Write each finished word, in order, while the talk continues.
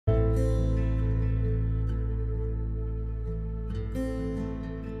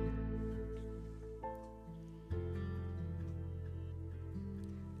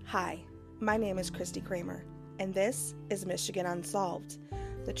Hi, my name is Christy Kramer, and this is Michigan Unsolved,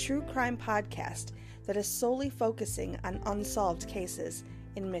 the true crime podcast that is solely focusing on unsolved cases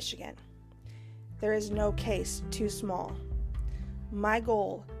in Michigan. There is no case too small. My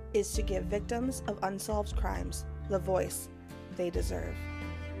goal is to give victims of unsolved crimes the voice they deserve.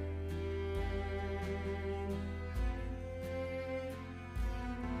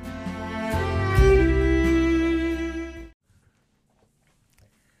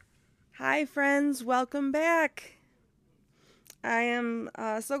 Hi friends, welcome back. I am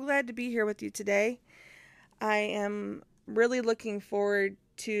so glad to be here with you today. I am really looking forward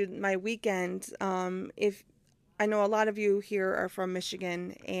to my weekend. If I know a lot of you here are from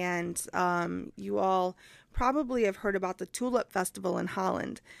Michigan, and you all probably have heard about the Tulip Festival in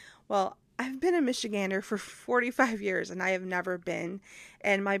Holland. Well, I've been a Michigander for 45 years and I have never been,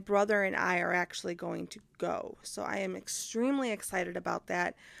 and my brother and I are actually going to go. So I am extremely excited about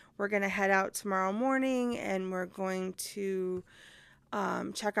that. We're going to head out tomorrow morning and we're going to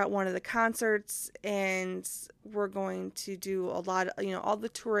check out one of the concerts, and we're going to do a lot of, all the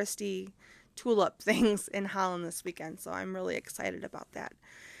touristy tulip things in Holland this weekend. So I'm really excited about that.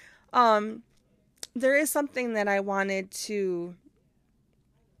 There is something that I wanted to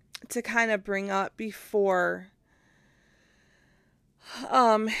kind of bring up before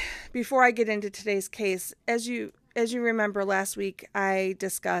I get into today's case. As you remember, last week I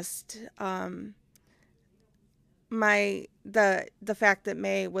discussed the fact that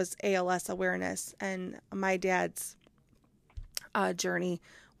May was ALS awareness and my dad's journey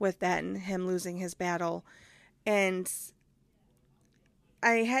with that and him losing his battle. And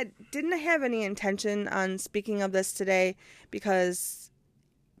I didn't have any intention on speaking of this today because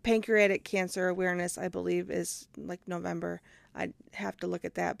pancreatic cancer awareness, I believe, is like November. I'd have to look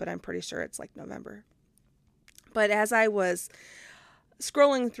at that, but I'm pretty sure it's like November. But as I was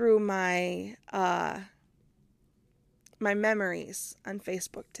scrolling through my my memories on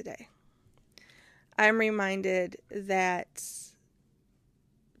Facebook today, I'm reminded that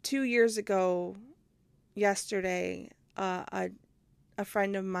 2 years ago, yesterday, a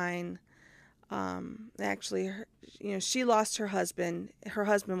friend of mine, she lost her husband. Her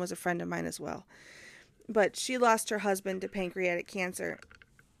husband was a friend of mine as well. But she lost her husband to pancreatic cancer.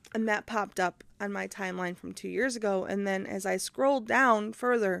 And that popped up on my timeline from 2 years ago. And then as I scrolled down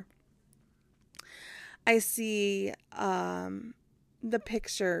further, I see the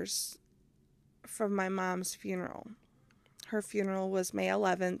pictures from my mom's funeral. Her funeral was May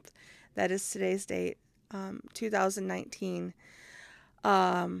 11th. That is today's date, 2019.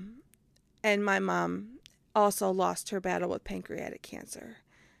 And my mom also lost her battle with pancreatic cancer.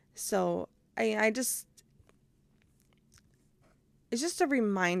 So it's just a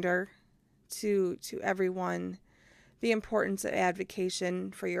reminder to everyone the importance of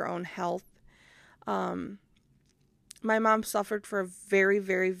advocacy for your own health. My mom suffered for a very,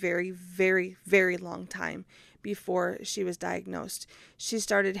 very, very, very, very long time before she was diagnosed. She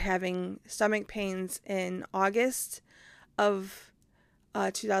started having stomach pains in August of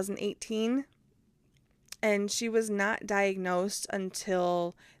 2018, and she was not diagnosed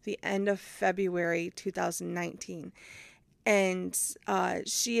until the end of February 2019. And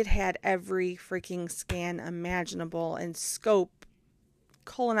she had every freaking scan imaginable, and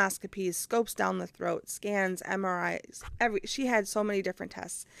colonoscopies, scopes down the throat, scans, MRIs, she had so many different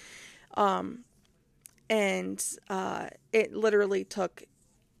tests. And it literally took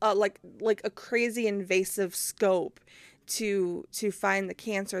like a crazy invasive scope to find the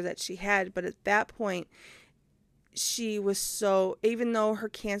cancer that she had. But at that point, she was even though her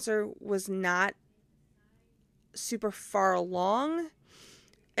cancer was not super far along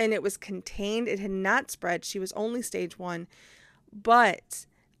and it was contained, it had not spread, she was only stage 1, but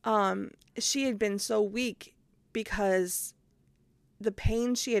she had been so weak because the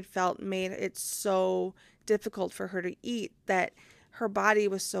pain she had felt made it so difficult for her to eat, that her body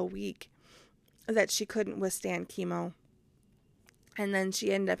was so weak that she couldn't withstand chemo. And then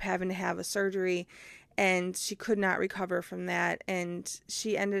she ended up having to have a surgery, and she could not recover from that. And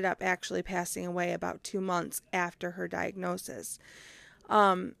she ended up actually passing away about 2 months after her diagnosis.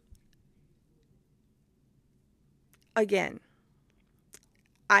 Again,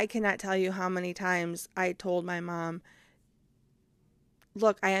 I cannot tell you how many times I told my mom,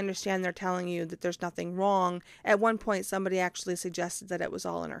 look, I understand they're telling you that there's nothing wrong. At one point, somebody actually suggested that it was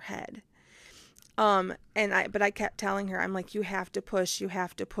all in her head. But I kept telling her, I'm like, you have to push, you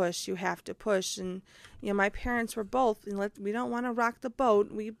have to push, you have to push. And, my parents were both, we don't want to rock the boat.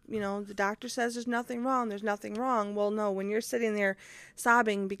 The doctor says there's nothing wrong. There's nothing wrong. Well, no, when you're sitting there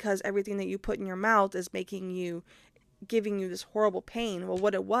sobbing because everything that you put in your mouth is making you giving you this horrible pain. Well,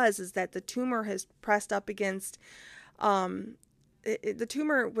 what it was is that the tumor has pressed up against, the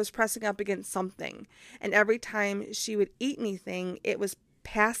tumor was pressing up against something. And every time she would eat anything, it was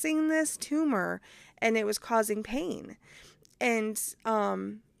passing this tumor and it was causing pain. And,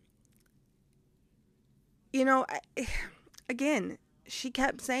 again, she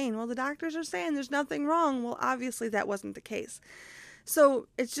kept saying, well, the doctors are saying there's nothing wrong. Well, obviously that wasn't the case. So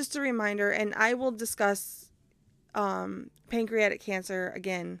it's just a reminder, and I will discuss pancreatic cancer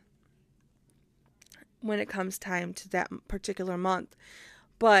again when it comes time to that particular month.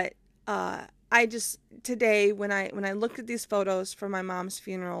 But I just today when I looked at these photos from my mom's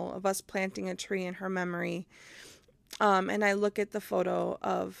funeral of us planting a tree in her memory, and I look at the photo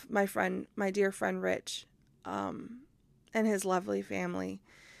of my dear friend Rich, and his lovely family,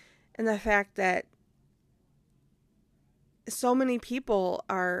 and the fact that so many people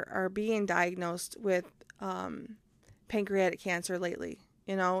are being diagnosed with pancreatic cancer lately,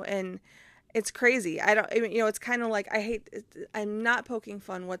 and it's crazy. It's kind of like, I'm not poking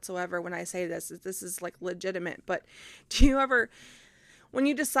fun whatsoever when I say this. This is like legitimate, but do you ever, when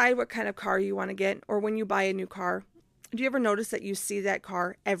you decide what kind of car you want to get, or when you buy a new car, do you ever notice that you see that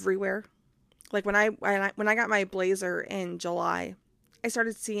car everywhere? Like when I got my Blazer in July, I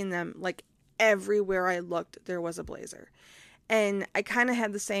started seeing them like everywhere I looked, there was a Blazer. And I kind of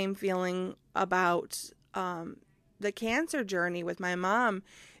had the same feeling about the cancer journey with my mom,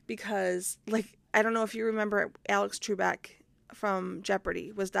 because, like, I don't know if you remember, Alex Trebek from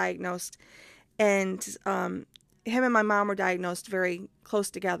Jeopardy was diagnosed, and him and my mom were diagnosed very close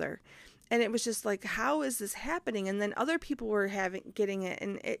together. And it was just like, how is this happening? And then other people were getting it,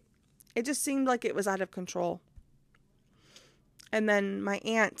 and it just seemed like it was out of control. And then my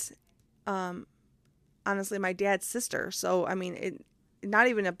aunt, honestly, my dad's sister, so I mean, not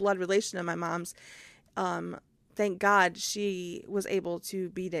even a blood relation of my mom's, thank God she was able to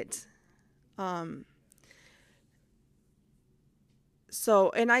beat it. So,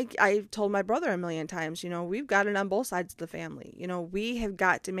 and I told my brother a million times, we've got it on both sides of the family. We have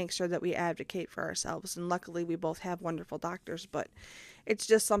got to make sure that we advocate for ourselves. And luckily we both have wonderful doctors, but it's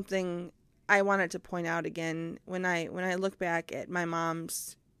just something I wanted to point out again when I look back at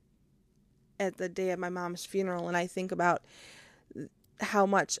at the day of my mom's funeral, and I think about how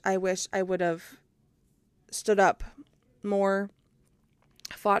much I wish I would have stood up more,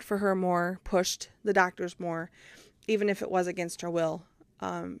 fought for her more, pushed the doctors more, even if it was against her will,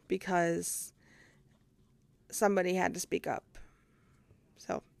 because somebody had to speak up.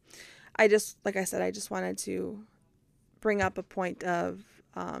 So like I said, I just wanted to bring up a point of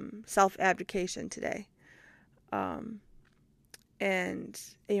self-abdication today. And,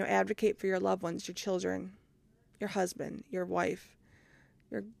 advocate for your loved ones, your children, your husband, your wife,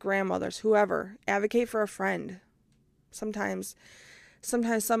 your grandmothers, whoever. Advocate for a friend. Sometimes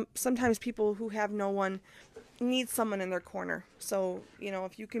people who have no one need someone in their corner. So,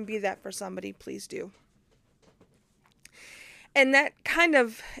 if you can be that for somebody, please do. And that kind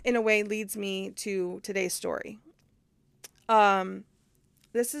of, in a way, leads me to today's story.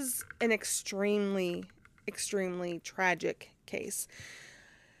 This is an extremely, extremely tragic case.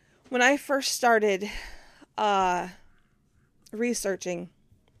 When I first started researching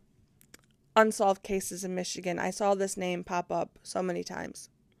unsolved cases in Michigan, I saw this name pop up so many times.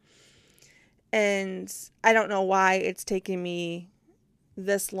 And I don't know why it's taken me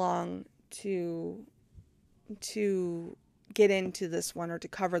this long to get into this one or to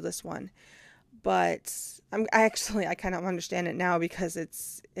cover this one. But I kind of understand it now, because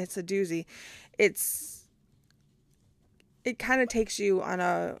it's a doozy. It kind of takes you on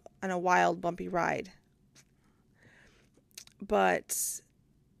a wild, bumpy ride. But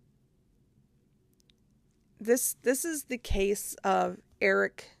this is the case of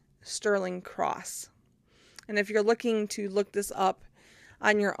Erik Sterling Cross. And if you're looking to look this up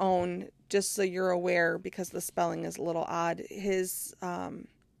on your own, just so you're aware, because the spelling is a little odd, his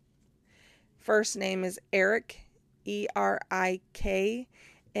first name is Erik, Erik,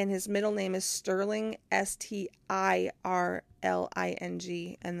 and his middle name is Sterling, Stirling,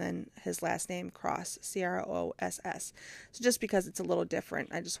 and then his last name, Cross, Cross. So just because it's a little different,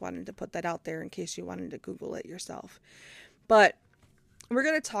 I just wanted to put that out there in case you wanted to Google it yourself. But we're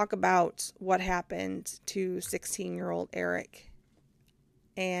going to talk about what happened to 16-year-old Erik,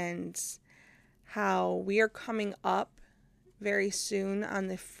 and how we are coming up very soon on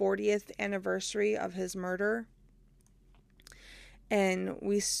the 40th anniversary of his murder. And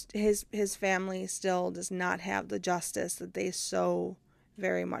his family still does not have the justice that they so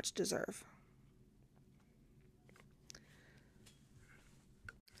very much deserve.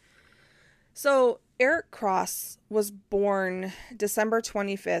 So Erik Cross was born December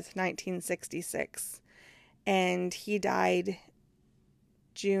 25th, 1966, and he died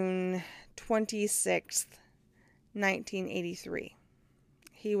June 26th, 1983.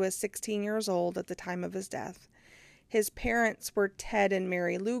 He was 16 years old at the time of his death. His parents were Ted and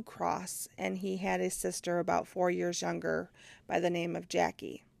Mary Lou Cross, and he had a sister about 4 years younger by the name of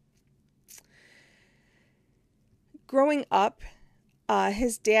Jackie. Growing up,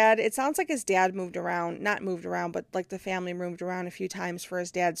 his dad, it sounds like his dad not moved around, but like the family moved around a few times for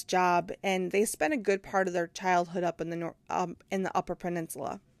his dad's job, and they spent a good part of their childhood up in the Upper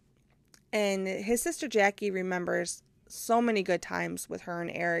Peninsula. And his sister Jackie remembers so many good times with her and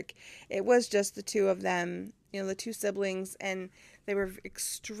Erik. It was just the two of them, the two siblings, and they were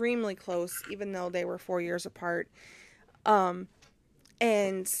extremely close, even though they were 4 years apart. And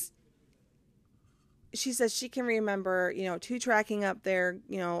she says she can remember, two-tracking up there,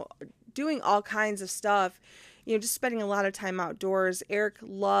 doing all kinds of stuff, just spending a lot of time outdoors. Erik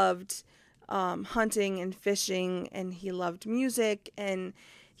loved hunting and fishing, and he loved music, and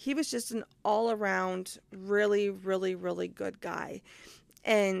he was just an all-around really, really, really good guy.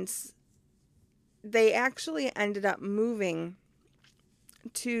 And they actually ended up moving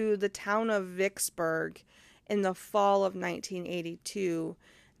to the town of Vicksburg in the fall of 1982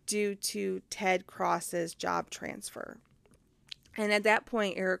 due to Ted Cross's job transfer. And at that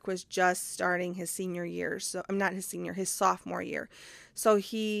point, Erik was just starting his senior year. So I'm not his senior, his sophomore year. So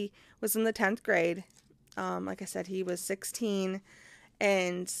he was in the 10th grade. Like I said, he was 16,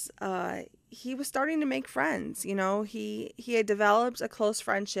 and he was starting to make friends. He had developed a close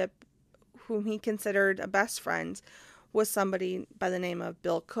friendship, whom he considered a best friend, with somebody by the name of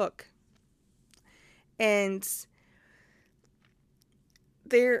Bill Cook. And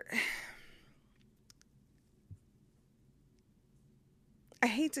I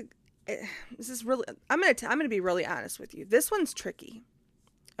hate to, this is really, I'm going to be really honest with you. This one's tricky.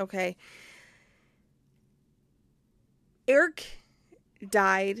 Okay. Erik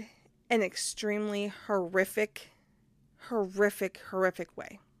died an extremely horrific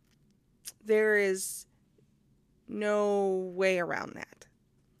way. There is no way around that.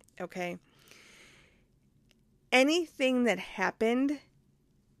 Okay. Anything that happened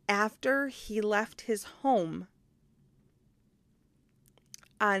after he left his home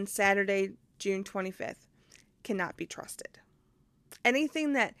on Saturday, June 25th, cannot be trusted.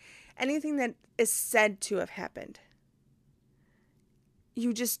 Anything that is said to have happened,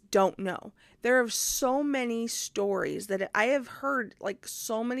 you just don't know. There are so many stories that I have heard, like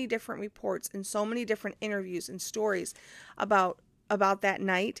so many different reports and so many different interviews and stories about that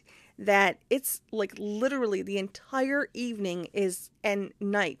night, that it's like literally the entire evening and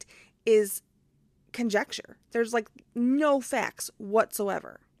night is conjecture. There's like no facts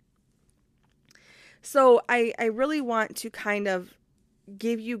whatsoever. So I really want to kind of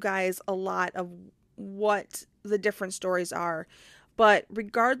give you guys a lot of what the different stories are. But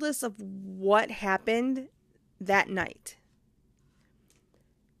regardless of what happened that night,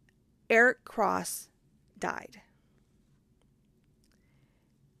 Erik Cross died.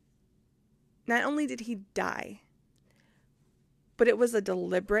 Not only did he die, but it was a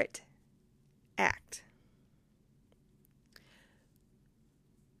deliberate act.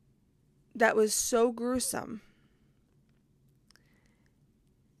 That was so gruesome.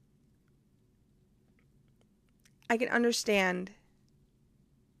 I can understand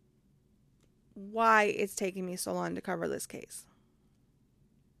why it's taking me so long to cover this case.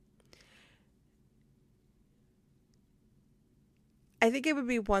 I think it would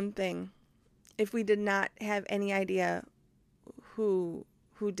be one thing if we did not have any idea who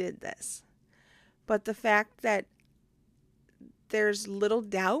did this. But the fact that there's little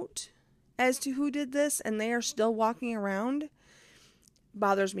doubt as to who did this and they are still walking around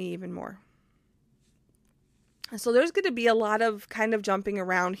bothers me even more. So there's going to be a lot of kind of jumping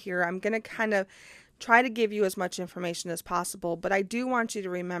around here. I'm going to kind of try to give you as much information as possible, but I do want you to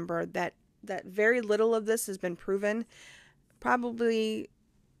remember that very little of this has been proven. Probably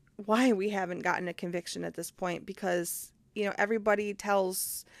why we haven't gotten a conviction at this point, because, everybody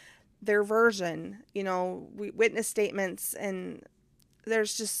tells their version, we witness statements, and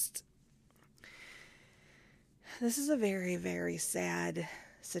there's just, this is a very, very sad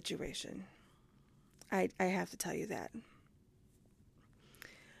situation. I have to tell you that.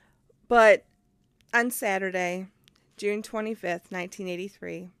 But on Saturday, June 25th,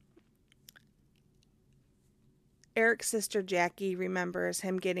 1983, Erik's sister Jackie remembers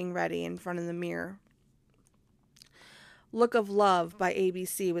him getting ready in front of the mirror. Look of Love by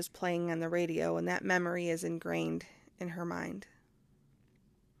ABC was playing on the radio, and that memory is ingrained in her mind.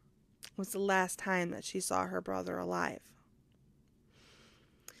 was the last time that she saw her brother alive.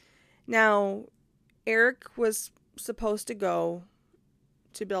 Now, Erik was supposed to go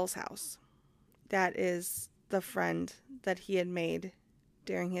to Bill's house. That is the friend that he had made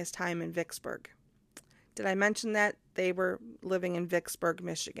during his time in Vicksburg. Did I mention that? They were living in Vicksburg,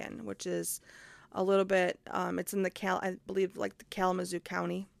 Michigan, which is a little bit, it's in I believe, like the Kalamazoo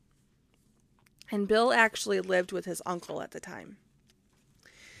County. And Bill actually lived with his uncle at the time.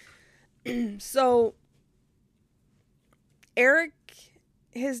 So, Erik,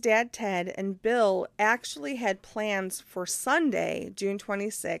 his dad Ted, and Bill actually had plans for Sunday, June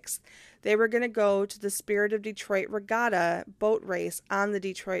 26th. They were going to go to the Spirit of Detroit Regatta boat race on the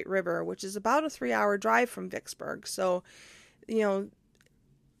Detroit River, which is about a 3-hour drive from Vicksburg. So,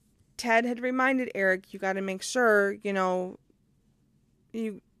 Ted had reminded Erik, you got to make sure, I'm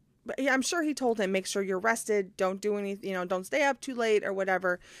sure he told him, make sure you're rested, don't do anything, don't stay up too late or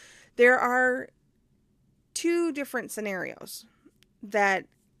whatever. There are 2 different scenarios that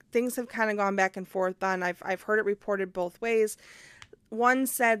things have kind of gone back and forth on. I've heard it reported both ways. One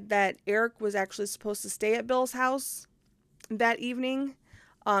said that Erik was actually supposed to stay at Bill's house that evening,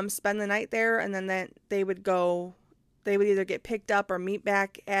 spend the night there, and then that they would either get picked up or meet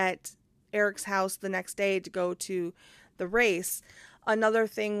back at Erik's house the next day to go to the race. Another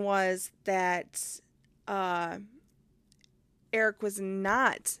thing was that Erik was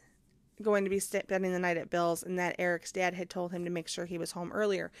not going to be spending the night at Bill's, and that Erik's dad had told him to make sure he was home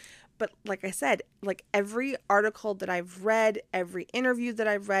earlier. But like I said, like every article that I've read, every interview that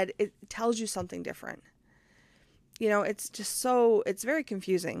I've read, it tells you something different. It's just it's very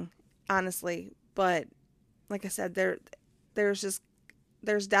confusing, honestly. But like I said, there's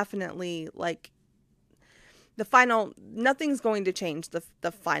definitely like nothing's going to change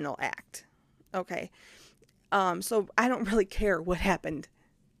the final act. Okay. So I don't really care what happened.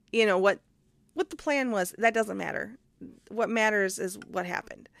 What the plan was, that doesn't matter. What matters is what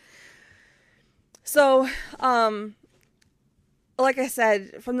happened. So, like I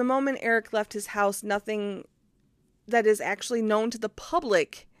said, from the moment Erik left his house, nothing that is actually known to the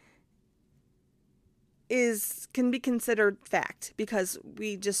public can be considered fact, because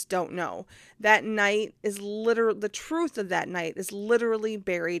we just don't know. That night is the truth of that night is literally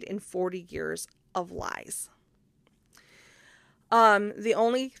buried in 40 years of lies. The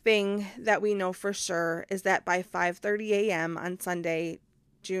only thing that we know for sure is that by 5:30 a.m. on Sunday,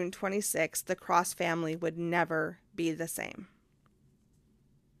 June 26th, the Cross family would never be the same.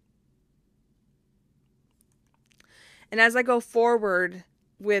 And as I go forward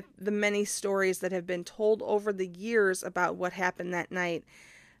with the many stories that have been told over the years about what happened that night,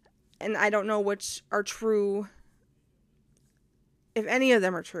 and I don't know which are true, if any of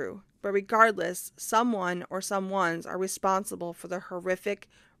them are true, but regardless, someone or someones are responsible for the horrific,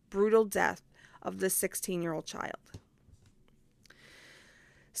 brutal death of this 16-year-old child.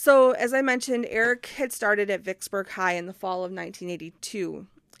 So, as I mentioned, Erik had started at Vicksburg High in the fall of 1982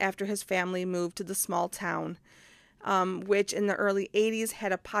 after his family moved to the small town, which in the early 80s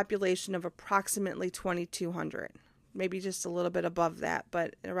had a population of approximately 2,200. Maybe just a little bit above that,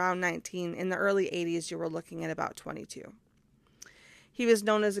 but around in the early 80s, you were looking at about 22. He was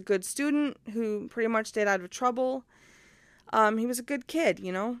known as a good student who pretty much stayed out of trouble. He was a good kid,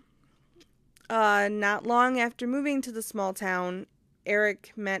 Not long after moving to the small town,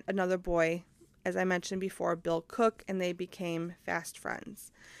 Erik met another boy, as I mentioned before, Bill Cook, and they became fast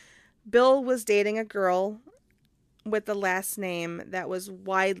friends. Bill was dating a girl with the last name that was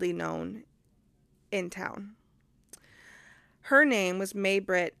widely known in town. Her name was May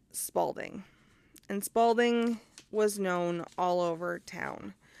Britt Spalding, and Spalding was known all over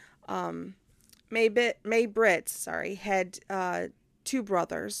town. May Britt had 2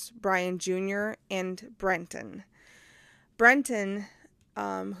 brothers, Brian Jr. and Brenton. Brenton,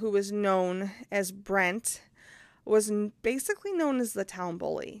 who was known as Brent, was basically known as the town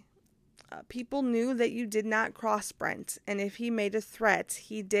bully. People knew that you did not cross Brent, and if he made a threat,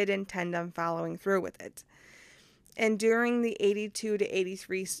 he did intend on following through with it. And during the 82 to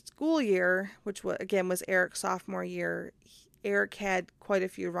 83 school year, which again was Erik's sophomore year, Erik had quite a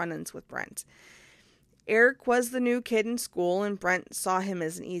few run-ins with Brent. Erik was the new kid in school, and Brent saw him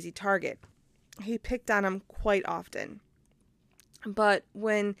as an easy target. He picked on him quite often. But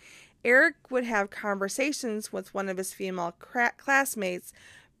when Erik would have conversations with one of his female classmates,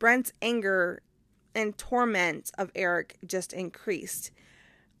 Brent's anger and torment of Erik just increased.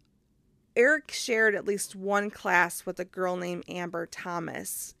 Erik shared at least one class with a girl named Amber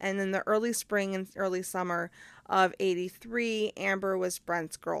Thomas, and in the early spring and early summer of 83, Amber was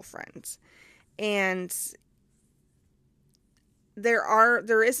Brent's girlfriend. And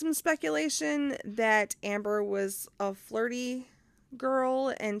there is some speculation that Amber was a flirty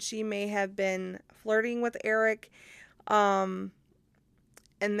girl and she may have been flirting with Erik. And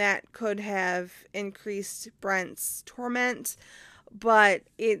that could have increased Brent's torment. But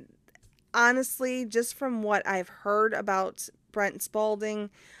it honestly, just from what I've heard about Brent Spalding,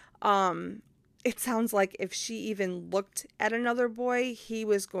 it sounds like if she even looked at another boy, he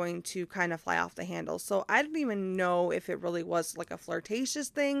was going to kind of fly off the handle. So I don't even know if it really was like a flirtatious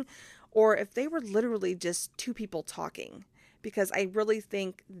thing or if they were literally just two people talking, because I really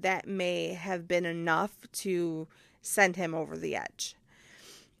think that may have been enough to send him over the edge.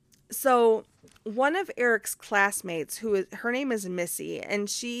 So one of Erik's classmates, her name is Missy, and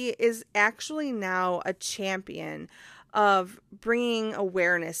she is actually now a champion of bringing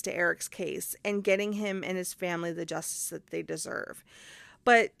awareness to Erik's case and getting him and his family the justice that they deserve.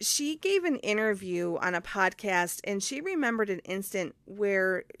 But she gave an interview on a podcast, and she remembered an instant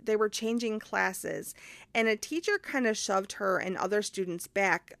where they were changing classes and a teacher kind of shoved her and other students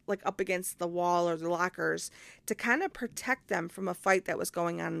back, like up against the wall or the lockers, to kind of protect them from a fight that was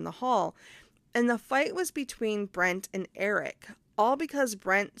going on in the hall. And the fight was between Brent and Erik, all because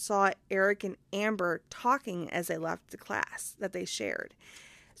Brent saw Erik and Amber talking as they left the class that they shared.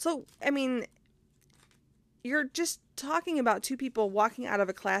 So, I mean, you're just talking about two people walking out of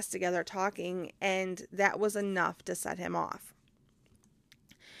a class together talking, and that was enough to set him off.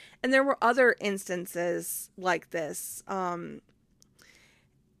 And there were other instances like this.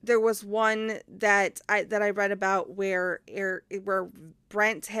 There was one that I read about where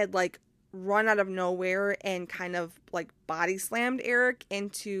Brent had like run out of nowhere and kind of like body slammed Erik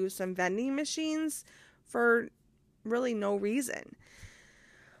into some vending machines for really no reason.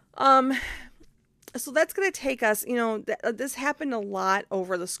 So that's going to take us, this happened a lot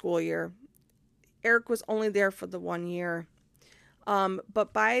over the school year. Erik was only there for the 1 year.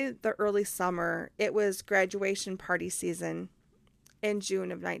 But by the early summer, it was graduation party season in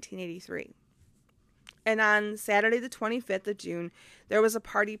June of 1983. And on Saturday, the 25th of June, there was a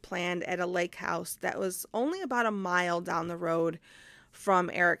party planned at a lake house that was only about a mile down the road from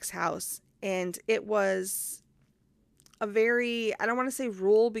Erik's house. And it was a very, I don't want to say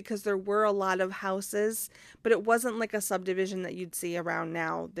rural because there were a lot of houses, but it wasn't like a subdivision that you'd see around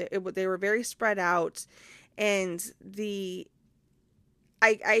now. They were very spread out. And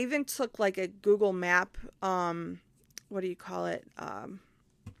I even took like a Google map, what do you call it?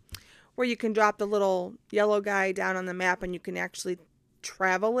 Where you can drop the little yellow guy down on the map and you can actually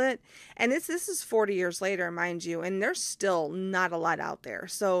travel it. And this is 40 years later, mind you, and there's still not a lot out there.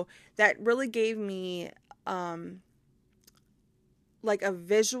 So that really gave me like a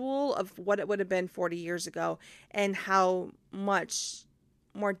visual of what it would have been 40 years ago and how much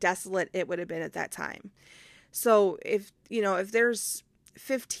more desolate it would have been at that time. So if there's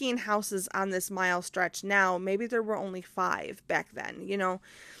 15 houses on this mile stretch now, maybe there were only 5 back then,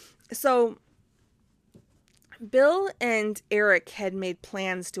 So Bill and Erik had made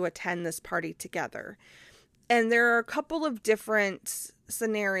plans to attend this party together. And there are a couple of different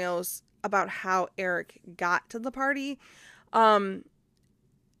scenarios about how Erik got to the party.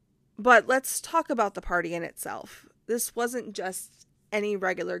 But let's talk about the party in itself. This wasn't just any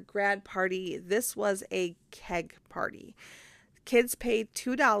regular grad party. This was a keg party. Kids paid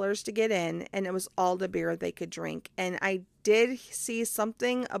 $2 to get in, and it was all the beer they could drink. And I did see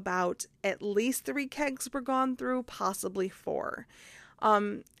something about at least 3 kegs were gone through, possibly 4.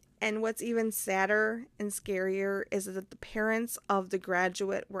 And what's even sadder and scarier is that the parents of the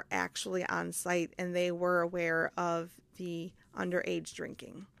graduate were actually on site, and they were aware of the underage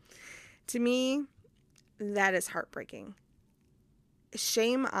drinking. To me, that is heartbreaking.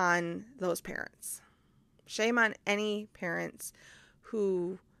 Shame on those parents. Shame on any parents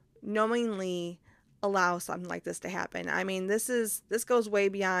who knowingly allow something like this to happen. I mean, this goes way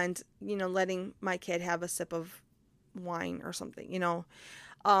beyond, letting my kid have a sip of wine or something,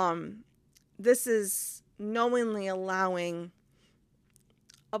 This is knowingly allowing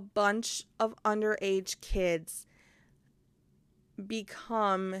a bunch of underage kids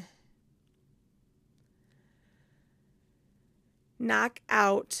become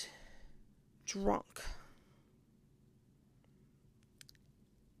knockout drunk.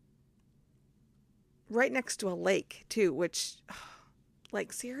 Right next to a lake too, which,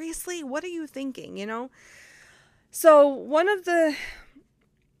 like, seriously, what are you thinking, So one of the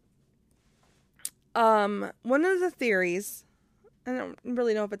theories, I don't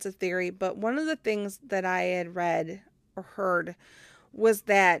really know if it's a theory, but one of the things that I had read or heard was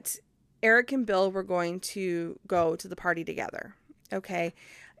that Erik and Bill were going to go to the party together. Okay.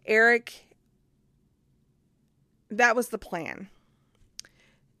 Erik, that was the plan.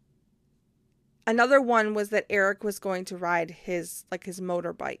 Another one was that Erik was going to ride his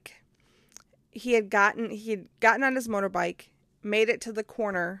motorbike. He had gotten on his motorbike, made it to the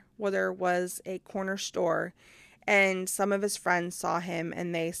corner where there was a corner store, and some of his friends saw him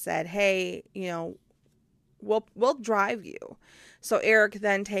and they said, "Hey, we'll drive you." So Erik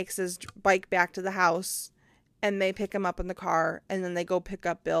then takes his bike back to the house, and they pick him up in the car, and then they go pick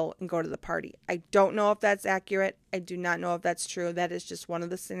up Bill and go to the party. I don't know if that's accurate. I do not know if that's true. That is just one of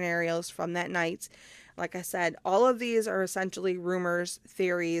the scenarios from that night. Like I said, all of these are essentially rumors,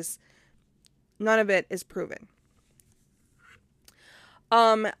 theories. None of it is proven.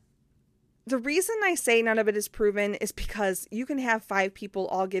 The reason I say none of it is proven is because you can have 5 people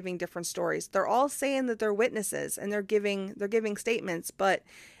all giving different stories. They're all saying that they're witnesses and they're giving statements, but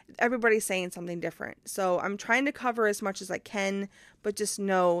everybody's saying something different. So I'm trying to cover as much as I can, but just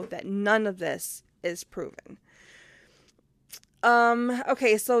know that none of this is proven.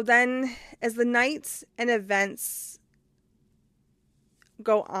 Okay, so then as the nights and events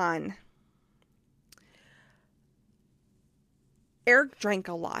go on, Erik drank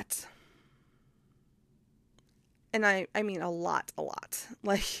a lot. And I mean a lot.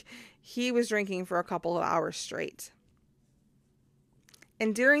 Like, he was drinking for a couple of hours straight.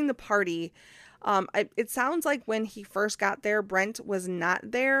 And during the party, it sounds like when he first got there, Brent was not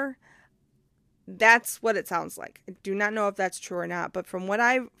there. That's what it sounds like. I do not know if that's true or not, but from what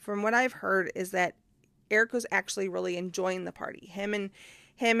I've heard is that Erik was actually really enjoying the party. Him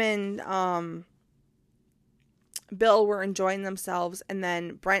and Bill were enjoying themselves, and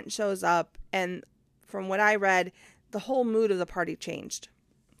then Brent shows up, and from what I read, the whole mood of the party changed.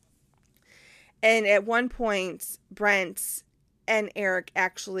 And at one point, Brent and Erik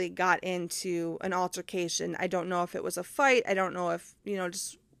actually got into an altercation. I don't know if it was a fight. I don't know if,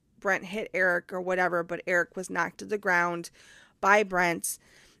 just Brent hit Erik or whatever, but Erik was knocked to the ground by Brent.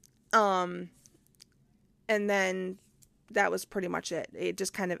 And then that was pretty much it. It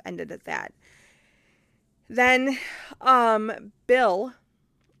just kind of ended at that. Then Bill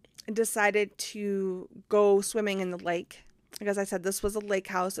decided to go swimming in the lake. Like, as I said, this was a lake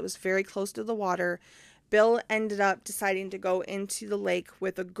house. It was very close to the water. Bill ended up deciding to go into the lake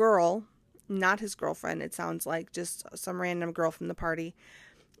with a girl, not his girlfriend, it sounds like, just some random girl from the party.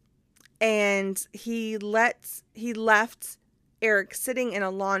 And he left Erik sitting in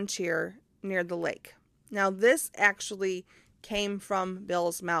a lawn chair near the lake. Now, this actually came from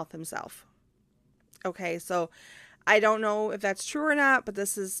Bill's mouth himself. Okay, so I don't know if that's true or not, but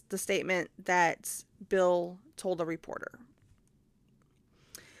this is the statement that Bill told a reporter.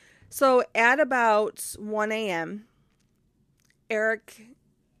 So at about 1 a.m., Erik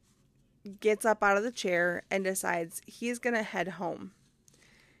gets up out of the chair and decides he's going to head home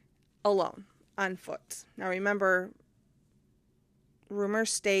alone on foot. Now remember,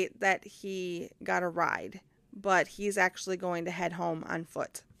 rumors state that he got a ride, but he's actually going to head home on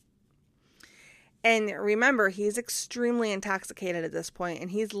foot. And remember, he's extremely intoxicated at this point, and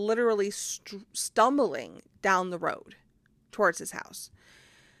he's literally stumbling down the road towards his house.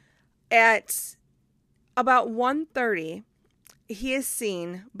 At about 1:30, he is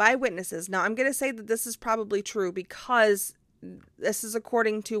seen by witnesses. Now, I'm going to say that this is probably true because this is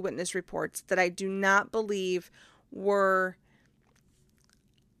according to witness reports that I do not believe were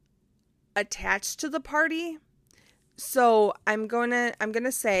attached to the party. So I'm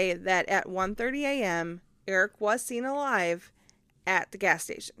gonna say that at 1:30 a.m. Erik was seen alive at the gas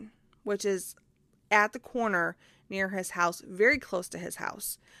station, which is at the corner near his house, very close to his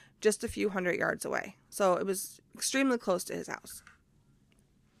house, just a few hundred yards away. So it was extremely close to his house.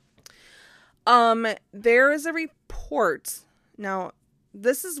 There is a report. Now,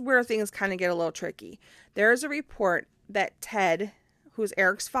 this is where things kind of get a little tricky. There is a report that Ted, who's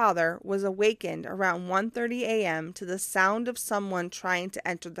Erik's father, was awakened around 1:30 a.m. to the sound of someone trying to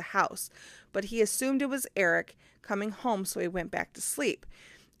enter the house, but he assumed it was Erik coming home, so he went back to sleep.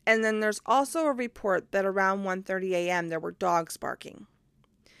 And then there's also a report that around 1:30 a.m. there were dogs barking.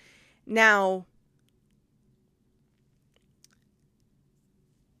 Now,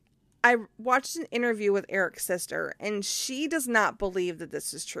 I watched an interview with Erik's sister, and she does not believe that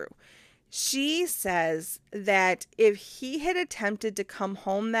this is true. She says that if he had attempted to come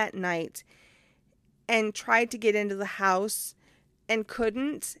home that night and tried to get into the house and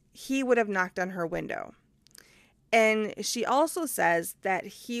couldn't, he would have knocked on her window. And she also says that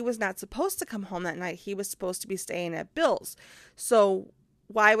he was not supposed to come home that night. He was supposed to be staying at Bill's. So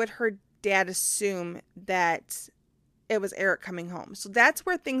why would her dad assume that it was Erik coming home? So that's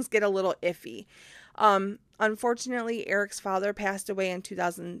where things get a little iffy. Unfortunately, Erik's father passed away in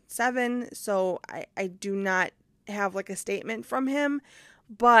 2007, so I do not have like a statement from him,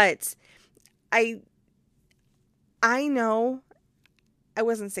 but I know I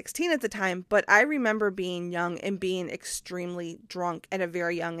wasn't 16 at the time, but I remember being young and being extremely drunk at a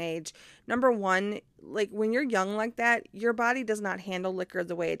very young age. Number one, like when you're young like that, your body does not handle liquor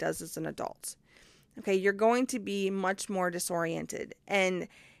the way it does as an adult. Okay, you're going to be much more disoriented. And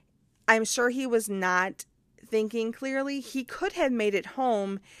I'm sure he was not thinking clearly. He could have made it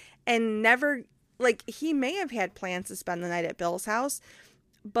home and never, like, he may have had plans to spend the night at Bill's house,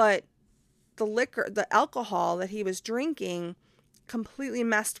 but the alcohol that he was drinking completely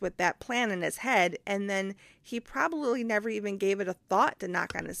messed with that plan in his head. And then he probably never even gave it a thought to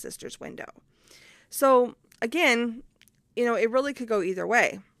knock on his sister's window. So again, it really could go either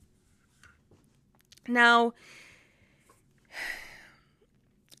way. Now,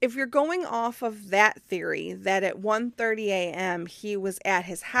 if you're going off of that theory that at 1:30 a.m. he was at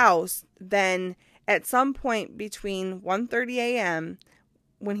his house, then at some point between 1:30 a.m.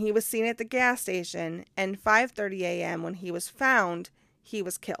 when he was seen at the gas station and 5:30 a.m. when he was found, he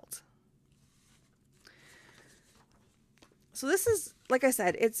was killed. So this is, like I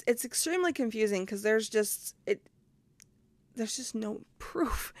said, it's extremely confusing because there's just no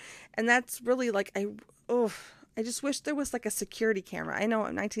proof. And that's really like, I just wish there was like a security camera. I know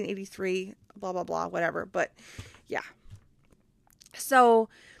in 1983, blah, blah, blah, whatever. But yeah. So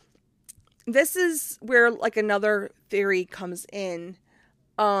this is where like another theory comes in.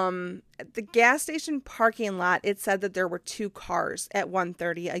 At the gas station parking lot, it said that there were two cars at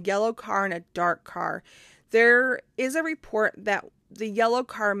 1:30, a yellow car and a dark car. There is a report that the yellow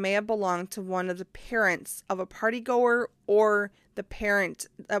car may have belonged to one of the parents of a party goer or the parent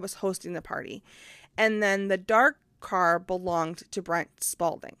that was hosting the party. And then the dark car belonged to Brent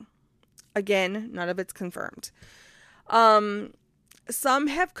Spalding. Again, none of it's confirmed. Some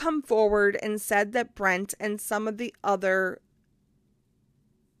have come forward and said that Brent and some of the other...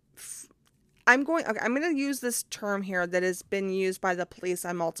 I'm going to use this term here that has been used by the police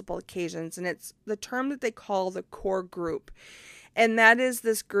on multiple occasions, and it's the term that they call the core group. And that is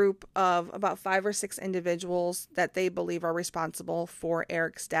this group of about 5 or 6 individuals that they believe are responsible for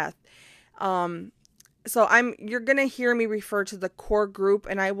Erik's death. So you're going to hear me refer to the core group,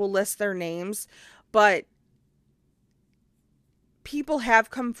 and I will list their names, but people have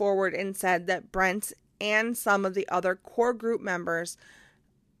come forward and said that Brent and some of the other core group members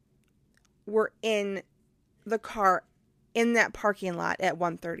were in the car in that parking lot at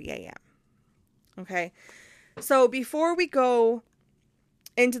 1:30 a.m. Okay. So before we go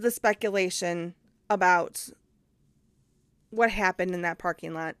into the speculation about what happened in that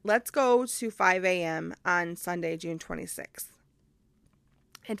parking lot, let's go to 5 a.m. on Sunday, June 26th.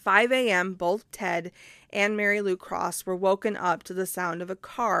 At 5 a.m., both Ted and Mary Lou Cross were woken up to the sound of a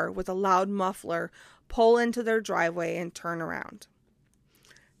car with a loud muffler pull into their driveway and turn around.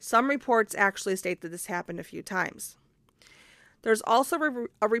 Some reports actually state that this happened a few times. There's also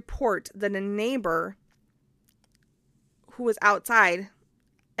a report that a neighbor who was outside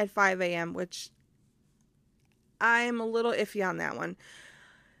at 5 a.m., which I'm a little iffy on that one.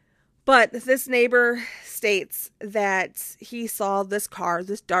 But this neighbor states that he saw this car,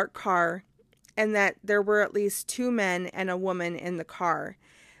 this dark car, and that there were at least 2 men and a woman in the car.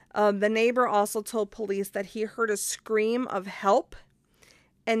 The neighbor also told police that he heard a scream of help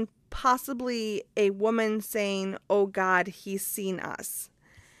and possibly a woman saying, "Oh God, he's seen us."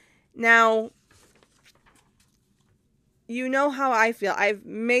 Now, you know how I feel. I've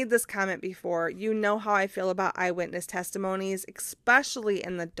made this comment before. You know how I feel about eyewitness testimonies, especially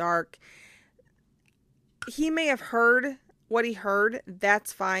in the dark. He may have heard what he heard.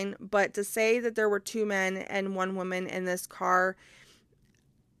 That's fine. But to say that there were 2 men and 1 woman in this car,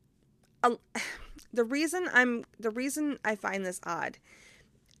 the reason I find this odd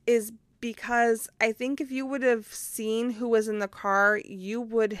is because I think if you would have seen who was in the car, you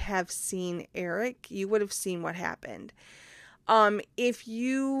would have seen Erik. You would have seen what happened.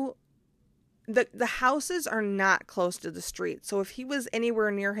 The houses are not close to the street. So if he was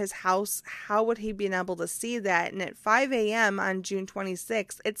anywhere near his house, how would he been able to see that? And at 5 a.m. on June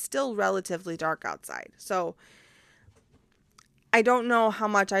 26th, it's still relatively dark outside. So I don't know how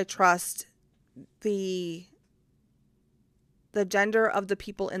much I trust the gender of the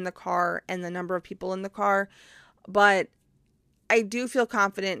people in the car and the number of people in the car, but I do feel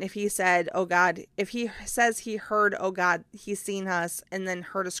confident if he said, "Oh God," if he says he heard, "Oh God, he's seen us," and then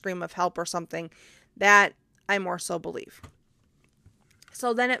heard a scream of help or something, that I more so believe.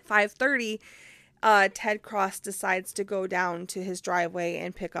 So then at 5:30, Ted Cross decides to go down to his driveway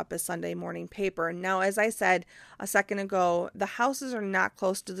and pick up his Sunday morning paper. Now, as I said a second ago, the houses are not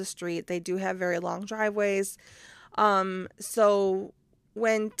close to the street. They do have very long driveways. So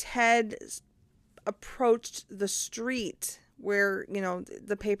when Ted approached the street where,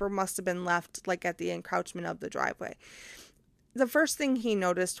 the paper must have been left, like at the encroachment of the driveway, the first thing he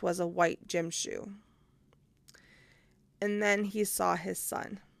noticed was a white gym shoe. And then he saw his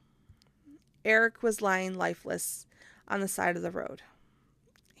son. Erik was lying lifeless on the side of the road.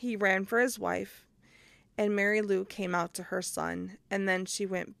 He ran for his wife, and Mary Lou came out to her son, and then she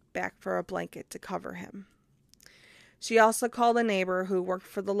went back for a blanket to cover him. She also called a neighbor who worked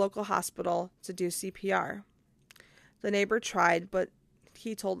for the local hospital to do CPR. The neighbor tried, but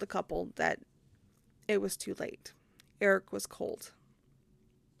he told the couple that it was too late. Erik was cold.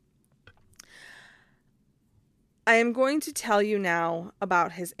 I am going to tell you now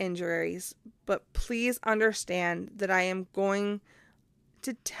about his injuries, but please understand that I am going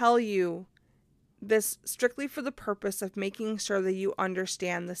to tell you this strictly for the purpose of making sure that you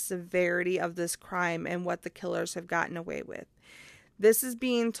understand the severity of this crime and what the killers have gotten away with. This is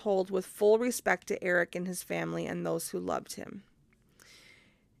being told with full respect to Erik and his family and those who loved him.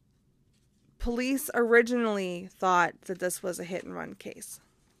 Police originally thought that this was a hit-and-run case.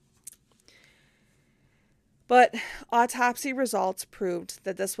 But autopsy results proved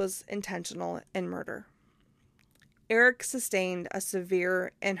that this was intentional and murder. Erik sustained a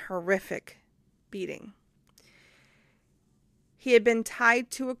severe and horrific beating. He had been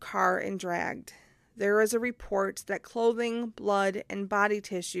tied to a car and dragged. There is a report that clothing, blood, and body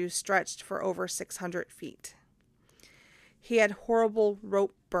tissue stretched for over 600 feet. He had horrible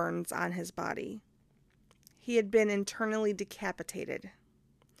rope burns on his body. He had been internally decapitated.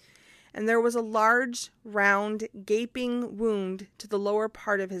 And there was a large, round, gaping wound to the lower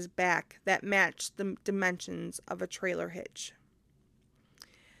part of his back that matched the dimensions of a trailer hitch.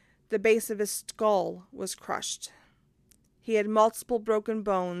 The base of his skull was crushed. He had multiple broken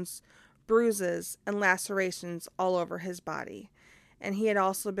bones, bruises, and lacerations all over his body, and he had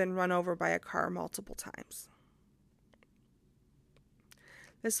also been run over by a car multiple times.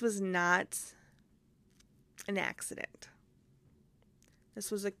 This was not an accident. This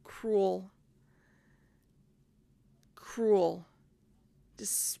was a cruel,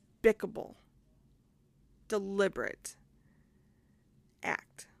 despicable, deliberate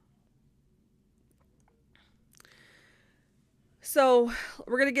act. So,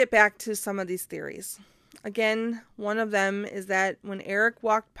 we're going to get back to some of these theories. Again, one of them is that when Erik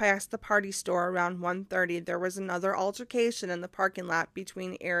walked past the party store around 1:30, there was another altercation in the parking lot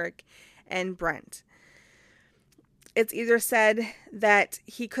between Erik and Brent. It's either said that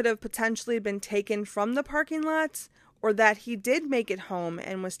he could have potentially been taken from the parking lot, or that he did make it home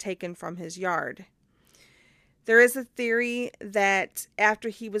and was taken from his yard. There is a theory that after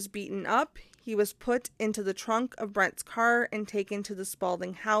he was beaten up, he was put into the trunk of Brent's car and taken to the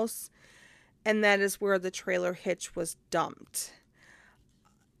Spalding house, and that is where the trailer hitch was dumped.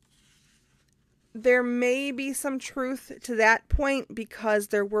 There may be some truth to that point because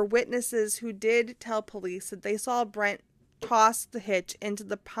there were witnesses who did tell police that they saw Brent toss the hitch into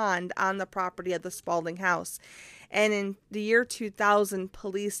the pond on the property of the Spalding house. And in the year 2000,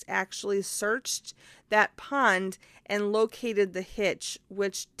 police actually searched that pond and located the hitch,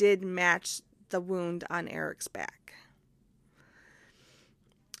 which did match the wound on Erik's back.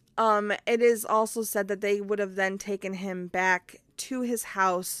 It is also said that they would have then taken him back to his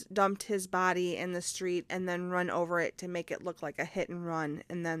house, dumped his body in the street, and then run over it to make it look like a hit and run,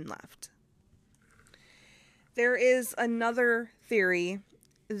 and then left. There is another theory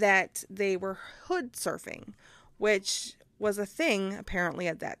that they were hood surfing, which was a thing apparently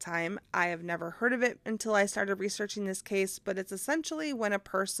at that time. I have never heard of it until I started researching this case, but it's essentially when a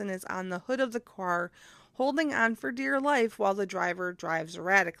person is on the hood of the car holding on for dear life while the driver drives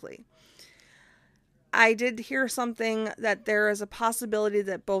erratically. I did hear something that there is a possibility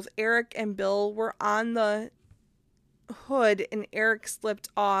that both Erik and Bill were on the hood and Erik slid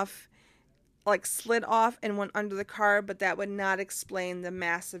off and went under the car, but that would not explain the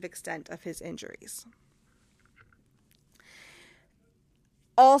massive extent of his injuries.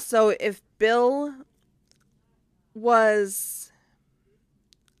 Also, if Bill was...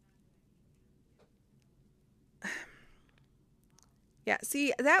 Yeah,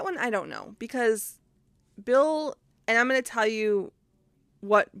 see, that one I don't know, because Bill, and I'm going to tell you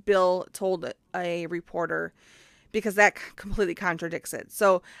what Bill told a reporter, because that completely contradicts it.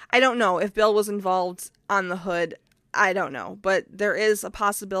 So I don't know if Bill was involved on the hood. I don't know, but there is a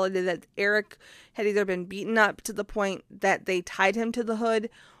possibility that Erik had either been beaten up to the point that they tied him to the hood,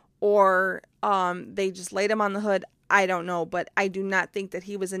 or they just laid him on the hood. I don't know, but I do not think that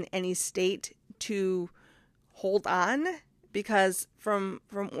he was in any state to hold on, because from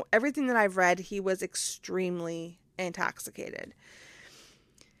everything that I've read, he was extremely intoxicated.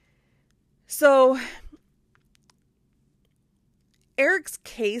 So Erik's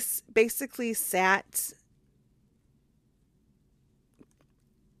case basically sat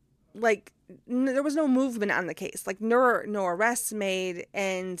like there was no movement on the case, like no arrests made,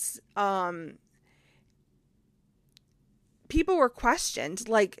 and people were questioned,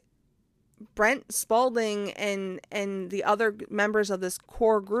 like Brent Spalding and the other members of this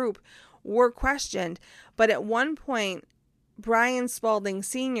core group were questioned. But at one point, Brian Spalding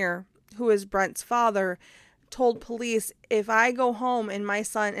Sr., who is Brent's father, told police, if I go home and I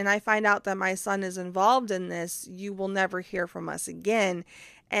find out that my son is involved in this, you will never hear from us again.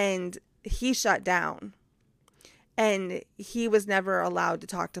 And he shut down. And he was never allowed to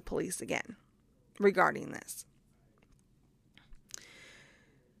talk to police again regarding this.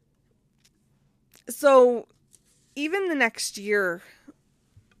 So even the next year,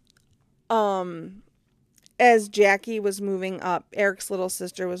 as Jackie was moving up, Erik's little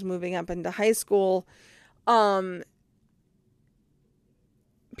sister was moving up into high school,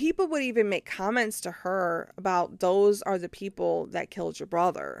 people would even make comments to her about, those are the people that killed your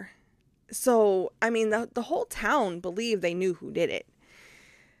brother. So, I mean, the whole town believed they knew who did it.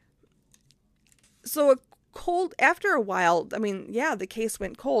 So after a while, I mean, yeah, the case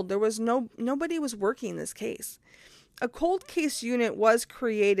went cold. There was nobody was working this case. A cold case unit was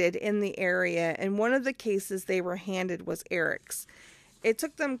created in the area, and one of the cases they were handed was Erik's. It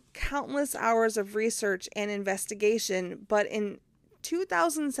took them countless hours of research and investigation, but in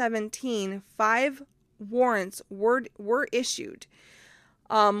 2017, 5 warrants were issued.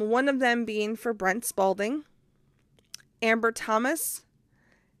 One of them being for Brent Spalding, Amber Thomas,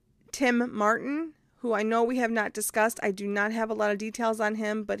 Tim Martin, who I know we have not discussed. I do not have a lot of details on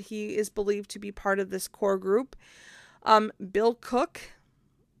him, but he is believed to be part of this core group. Bill Cook.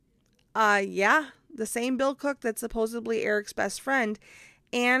 The same Bill Cook that's supposedly Erik's best friend.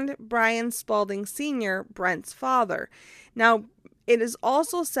 And Brian Spalding Sr., Brent's father. Now, it is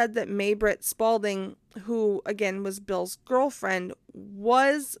also said that Maybrit Spalding, who, again, was Bill's girlfriend,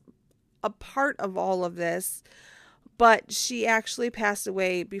 was a part of all of this, but she actually passed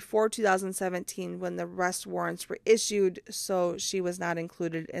away before 2017 when the arrest warrants were issued, so she was not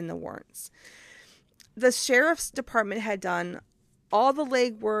included in the warrants. The sheriff's department had done all the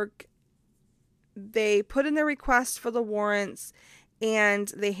legwork. They put in their request for the warrants, and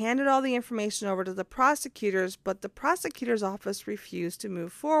they handed all the information over to the prosecutors, but the prosecutor's office refused to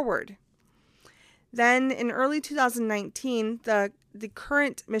move forward. Then in early 2019, the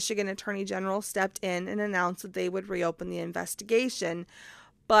current Michigan Attorney General stepped in and announced that they would reopen the investigation.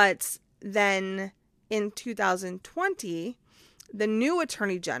 But then in 2020, the new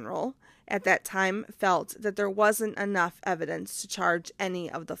Attorney General at that time felt that there wasn't enough evidence to charge any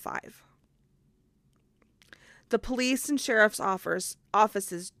of the 5. The police and sheriff's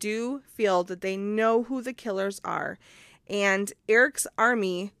offices do feel that they know who the killers are, and Erik's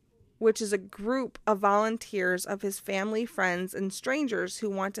Army, which is a group of volunteers of his family, friends, and strangers who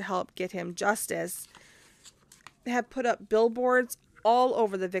want to help get him justice, have put up billboards all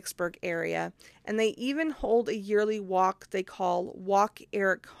over the Vicksburg area, and they even hold a yearly walk they call Walk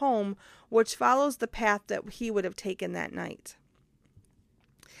Erik Home, which follows the path that he would have taken that night.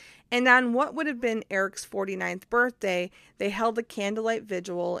 And on what would have been Erik's 49th birthday, they held a candlelight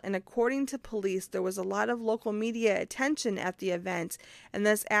vigil, and according to police, there was a lot of local media attention at the event, and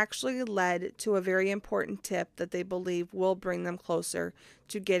this actually led to a very important tip that they believe will bring them closer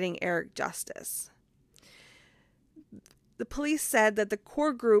to getting Erik justice. The police said that the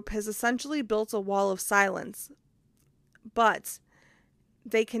core group has essentially built a wall of silence, but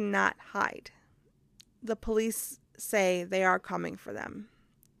they cannot hide. The police say they are coming for them.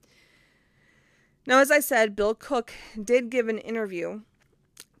 Now, as I said, Bill Cook did give an interview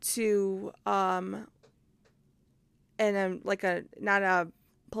to not a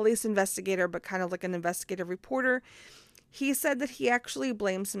police investigator, but kind of like an investigative reporter. He said that he actually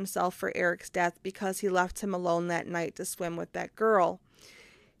blames himself for Erik's death because he left him alone that night to swim with that girl.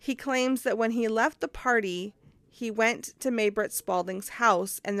 He claims that when he left the party, he went to Maybrit Spalding's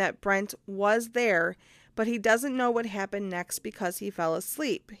house and that Brent was there, but he doesn't know what happened next because he fell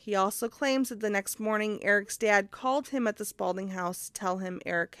asleep. He also claims that the next morning, Erik's dad called him at the Spalding house to tell him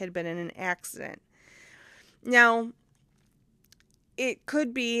Erik had been in an accident. Now, it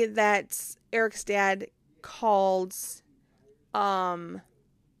could be that Erik's dad called,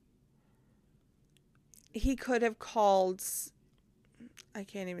 he could have called, I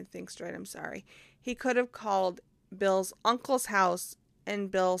can't even think straight, I'm sorry. He could have called Bill's uncle's house and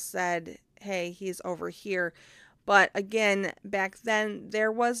Bill said, hey, he's over here. But again, back then,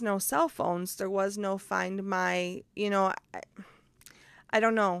 there was no cell phones. There was no Find My, I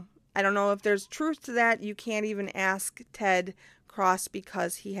don't know. I don't know if there's truth to that. You can't even ask Ted Cross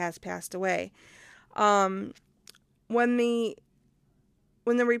because he has passed away. When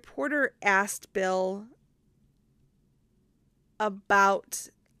the reporter asked Bill about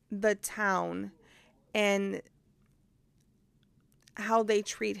the town and how they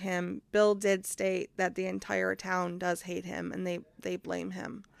treat him, Bill did state that the entire town does hate him and they blame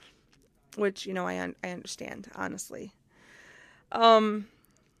him, which, you know, I understand, honestly.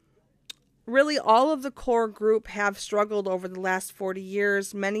 Really, all of the core group have struggled over the last 40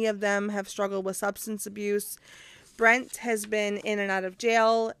 years. Many of them have struggled with substance abuse. Brent has been in and out of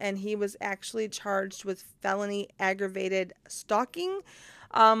jail, and he was actually charged with felony aggravated stalking,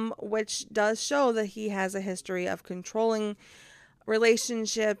 which does show that he has a history of controlling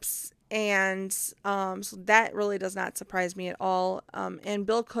relationships, and so that really does not surprise me at all. And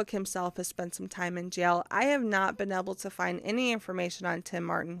Bill Cook himself has spent some time in jail. I have not been able to find any information on Tim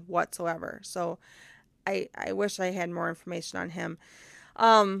Martin whatsoever, so I wish I had more information on him.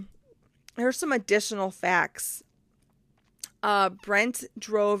 Here's some additional facts. Brent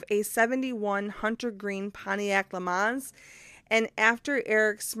drove a 71 Hunter Green Pontiac Le Mans, and after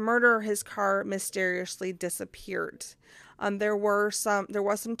Erik's murder, his car mysteriously disappeared. There was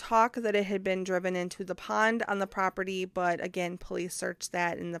some talk that it had been driven into the pond on the property, but again, police searched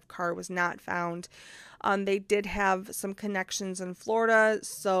that and the car was not found. They did have some connections in Florida,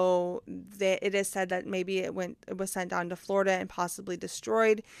 so it is said that maybe it was sent down to Florida and possibly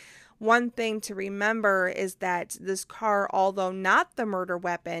destroyed. One thing to remember is that this car, although not the murder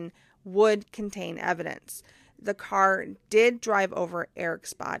weapon, would contain evidence. The car did drive over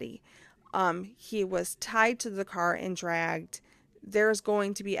Erik's body. He was tied to the car and dragged. There's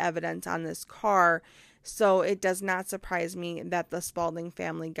going to be evidence on this car, so it does not surprise me that the Spaulding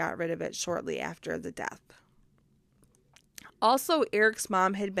family got rid of it shortly after the death. Also, Erik's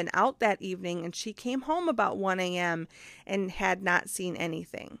mom had been out that evening, and she came home about 1 a.m. and had not seen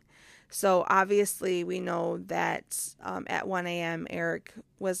anything. So obviously we know that at 1 a.m. Erik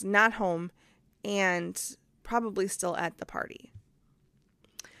was not home and probably still at the party.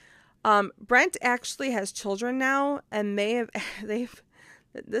 Brent actually has children now, and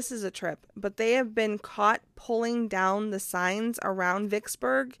this is a trip, but they have been caught pulling down the signs around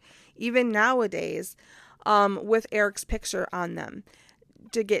Vicksburg, even nowadays, with Erik's picture on them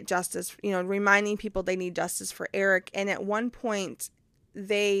to get justice, reminding people they need justice for Erik. And at one point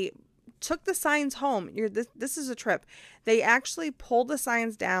they took the signs home. This is a trip. They actually pulled the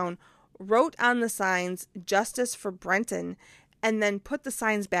signs down, wrote on the signs, "Justice for Brenton," and then put the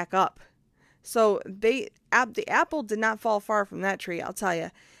signs back up. So the apple did not fall far from that tree, I'll tell you.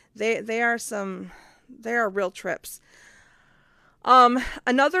 They are real trips.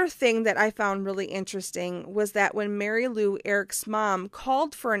 Another thing that I found really interesting was that when Mary Lou, Erik's mom,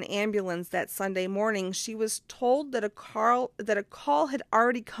 called for an ambulance that Sunday morning, she was told that a call had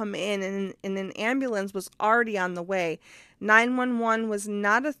already come in and an ambulance was already on the way. 911 was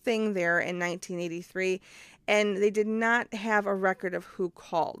not a thing there in 1983, and they did not have a record of who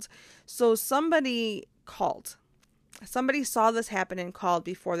called. So somebody called. Somebody saw this happen and called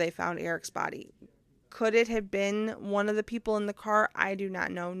before they found Erik's body. Could it have been one of the people in the car? I do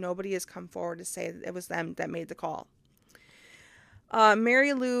not know. Nobody has come forward to say that it was them that made the call.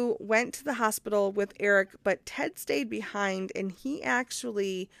 Mary Lou went to the hospital with Erik, but Ted stayed behind, and he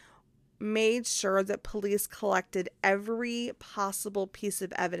actually made sure that police collected every possible piece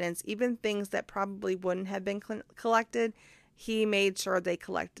of evidence, even things that probably wouldn't have been collected. He made sure they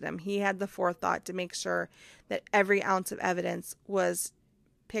collected them. He had the forethought to make sure that every ounce of evidence was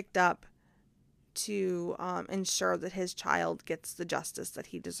picked up to ensure that his child gets the justice that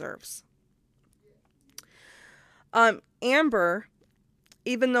he deserves. Amber,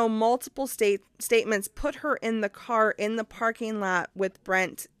 even though multiple statements put her in the car in the parking lot with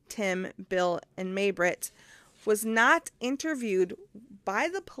Brent, Tim, Bill, and Maybrit, was not interviewed by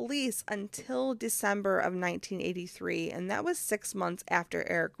the police until December of 1983, and that was 6 months after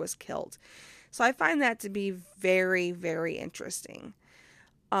Erik was killed. So I find that to be very, very interesting.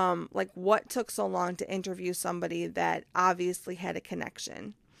 What took so long to interview somebody that obviously had a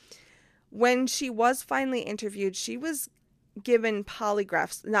connection? When she was finally interviewed, she was given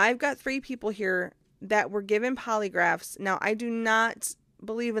polygraphs. Now, I've got 3 people here that were given polygraphs. Now, I do not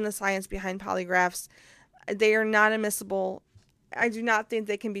believe in the science behind polygraphs. They are not admissible. I do not think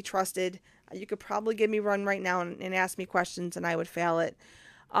they can be trusted. You could probably give me a run right now and ask me questions and I would fail it.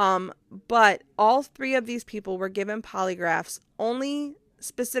 But all 3 of these people were given polygraphs, only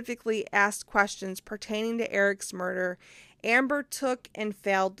specifically asked questions pertaining to Erik's murder. Amber took and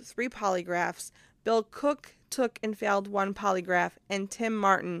failed 3 polygraphs. Bill Cook took and failed 1 polygraph, and Tim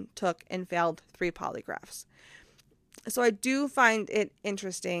Martin took and failed 3 polygraphs. So I do find it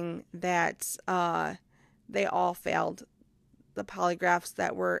interesting that they all failed the polygraphs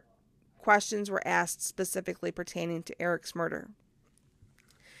that were questions were asked specifically pertaining to Erik's murder.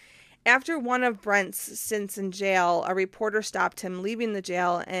 After one of Brent's stints in jail, a reporter stopped him leaving the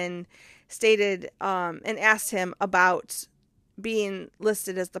jail and stated and asked him about being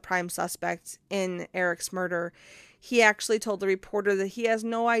listed as the prime suspect in Erik's murder. He actually told the reporter that he has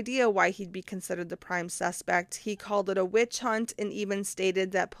no idea why he'd be considered the prime suspect. He called it a witch hunt and even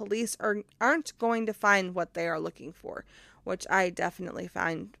stated that police aren't going to find what they are looking for, which I definitely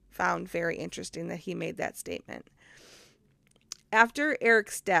found very interesting that he made that statement. After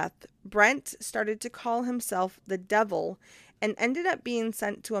Erik's death, Brent started to call himself the devil and ended up being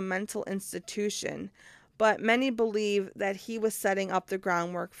sent to a mental institution, but many believe that he was setting up the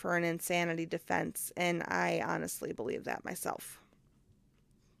groundwork for an insanity defense, and I honestly believe that myself.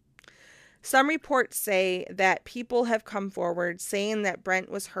 Some reports say that people have come forward saying that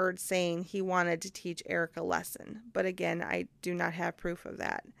Brent was heard saying he wanted to teach Erik a lesson, but again, I do not have proof of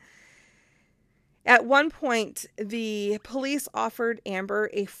that. At one point, the police offered Amber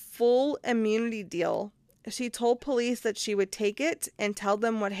a full immunity deal. She told police that she would take it and tell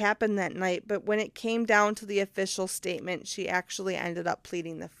them what happened that night, but when it came down to the official statement, she actually ended up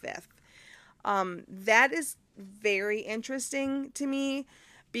pleading the fifth. That is very interesting to me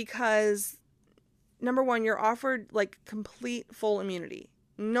because, number one, you're offered like complete full immunity,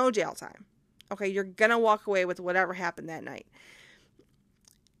 no jail time. Okay, you're gonna walk away with whatever happened that night.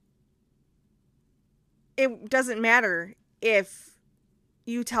 It doesn't matter if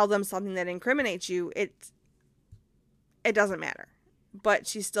you tell them something that incriminates you. It doesn't matter. But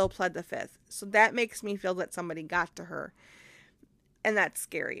she still pled the fifth. So that makes me feel that somebody got to her. And that's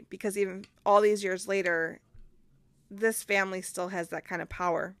scary because even all these years later, this family still has that kind of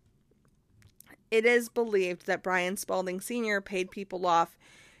power. It is believed that Brian Spaulding Sr. paid people off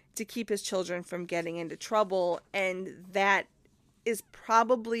to keep his children from getting into trouble, and that is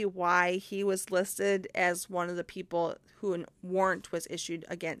probably why he was listed as one of the people who a warrant was issued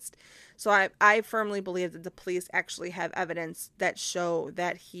against. So I firmly believe that the police actually have evidence that show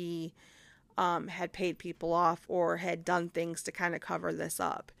that he had paid people off or had done things to kind of cover this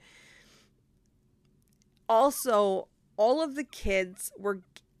up. Also, all of the kids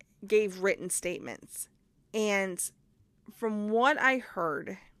gave written statements, and from what I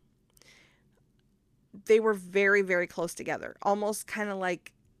heard, they were very, very close together. Almost kind of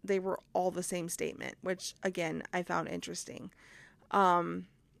like they were all the same statement, which, again, I found interesting.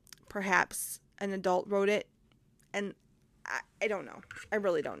 Perhaps an adult wrote it, and I don't know. I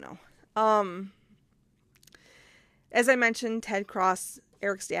really don't know. As I mentioned, Ted Cross,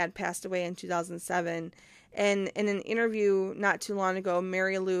 Erik's dad, passed away in 2007. And in an interview not too long ago,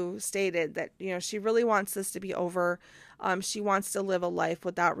 Mary Lou stated that, she really wants this to be over. She wants to live a life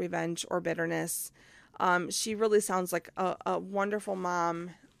without revenge or bitterness. She really sounds like a wonderful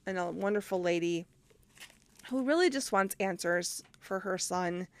mom and a wonderful lady who really just wants answers for her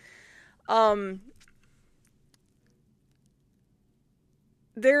son.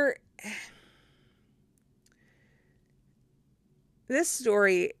 This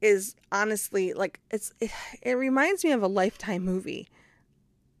story is honestly like it reminds me of a Lifetime movie.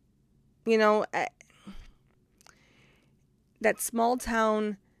 That small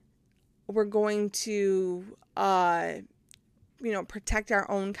town, we're going to protect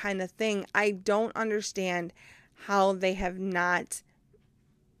our own kind of thing. I don't understand how they have not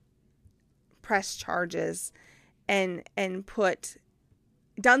pressed charges and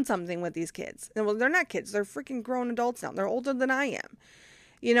done something with these kids. And well, they're not kids. They're freaking grown adults now. They're older than I am.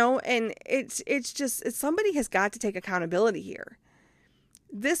 And it's somebody has got to take accountability here.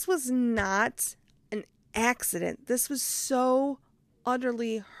 This was not an accident. This was so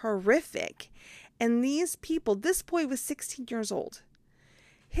utterly horrific. And these people, this boy was 16 years old.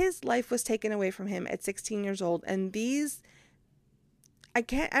 His life was taken away from him at 16 years old. And I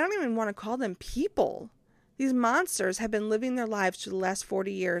don't even want to call them people. These monsters have been living their lives for the last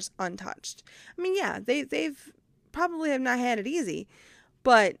 40 years untouched. I mean, yeah, they've probably have not had it easy,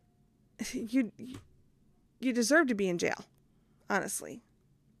 but you deserve to be in jail, honestly.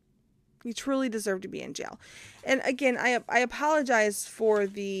 You truly deserve to be in jail. And again, I apologize for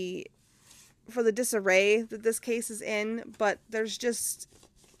the disarray that this case is in, but it just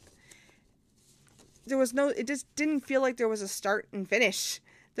didn't feel like there was a start and finish.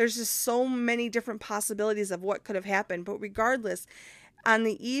 There's just so many different possibilities of what could have happened. But regardless, on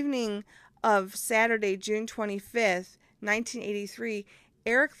the evening of Saturday, June 25th, 1983,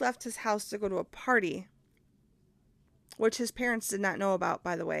 Erik left his house to go to a party, which his parents did not know about,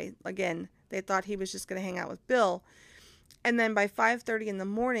 by the way. Again, they thought he was just going to hang out with Bill. And then by 5:30 in the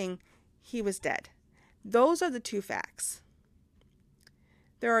morning, he was dead. Those are the two facts.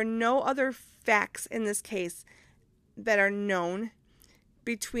 There are no other facts in this case that are known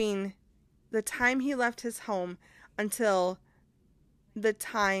between the time he left his home until the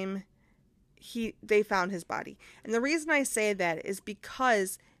time they found his body. And the reason I say that is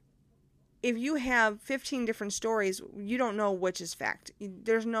because if you have 15 different stories, you don't know which is fact.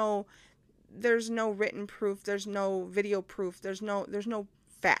 There's no written proof, there's no video proof, there's no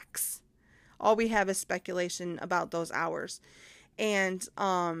facts. All we have is speculation about those hours. And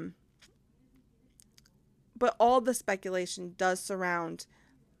but all the speculation does surround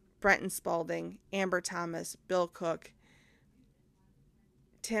Brenton Spalding, Amber Thomas, Bill Cook,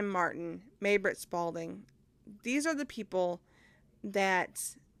 Tim Martin, Maybrit Spalding. These are the people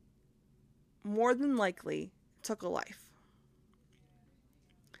that more than likely took a life.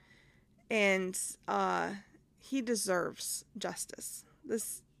 And he deserves justice.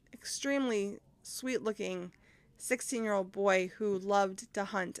 This extremely sweet-looking 16-year-old boy who loved to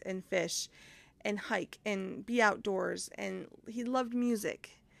hunt and fish and hike and be outdoors, and he loved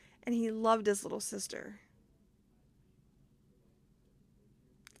music, and he loved his little sister.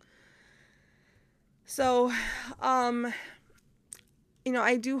 So, I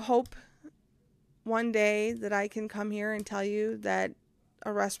do hope one day that I can come here and tell you that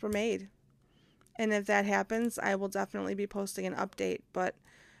arrests were made. And if that happens, I will definitely be posting an update. But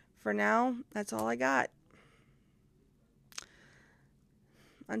for now, that's all I got.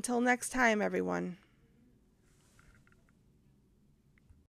 Until next time, everyone.